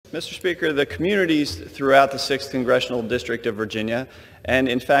Mr. Speaker, the communities throughout the 6th Congressional District of Virginia, and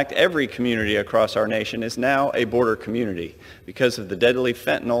in fact every community across our nation, is now a border community because of the deadly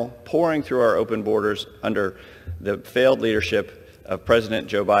fentanyl pouring through our open borders under the failed leadership of President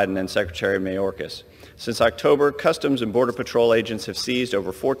Joe Biden and Secretary Mayorkas. Since October, Customs and Border Patrol agents have seized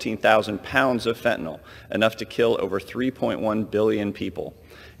over 14,000 pounds of fentanyl, enough to kill over 3.1 billion people.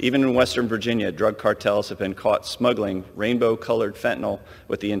 Even in Western Virginia, drug cartels have been caught smuggling rainbow-colored fentanyl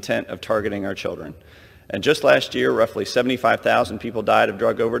with the intent of targeting our children. And just last year, roughly 75,000 people died of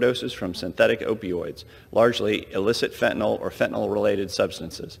drug overdoses from synthetic opioids, largely illicit fentanyl or fentanyl-related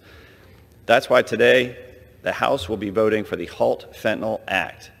substances. That's why today the House will be voting for the HALT Fentanyl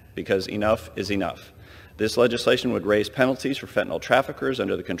Act, because enough is enough. This legislation would raise penalties for fentanyl traffickers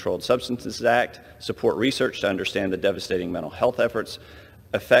under the Controlled Substances Act, support research to understand the devastating mental health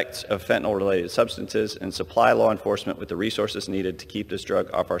effects of fentanyl-related substances, and supply law enforcement with the resources needed to keep this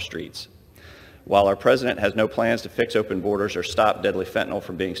drug off our streets. While our president has no plans to fix open borders or stop deadly fentanyl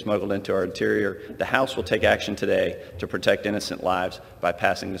from being smuggled into our interior, the House will take action today to protect innocent lives by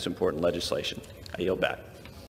passing this important legislation. I yield back.